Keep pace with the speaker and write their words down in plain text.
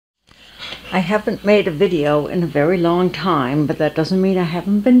I haven't made a video in a very long time, but that doesn't mean I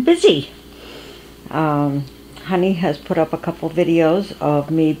haven't been busy. Honey has put up a couple videos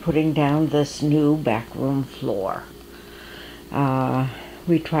of me putting down this new back room floor.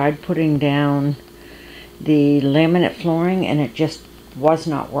 We tried putting down the laminate flooring and it just was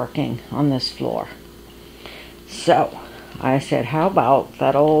not working on this floor. So I said, how about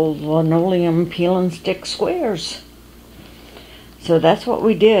that old linoleum peel and stick squares? So that's what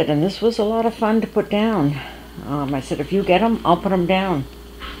we did, and this was a lot of fun to put down. I said, if you get them, I'll put them down.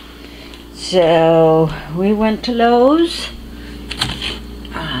 So we went to Lowe's,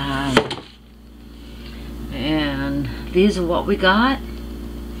 and these are what we got.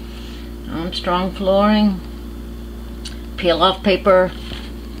 Strong flooring, peel off paper,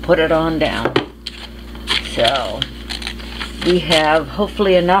 put it on down. So we have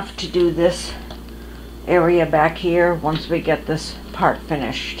hopefully enough to do this area back here once we get this part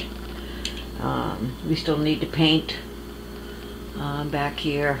finished. We still need to paint back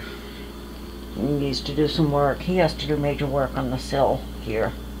here. He needs to do some work. He has to do major work on the sill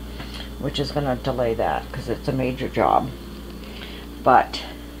here, which is going to delay that because it's a major job. But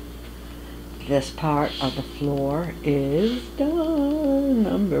this part of the floor is done.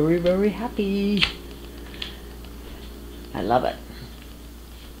 I'm very, very happy. I love it.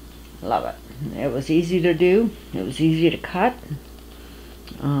 Love it. It was easy to do. It was easy to cut.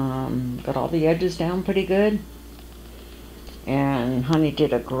 Got all the edges down pretty good. And Honey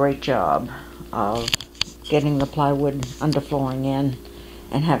did a great job of getting the plywood underflooring in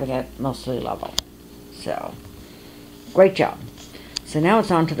and having it mostly level. So, great job. So now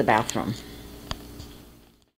it's on to the bathroom.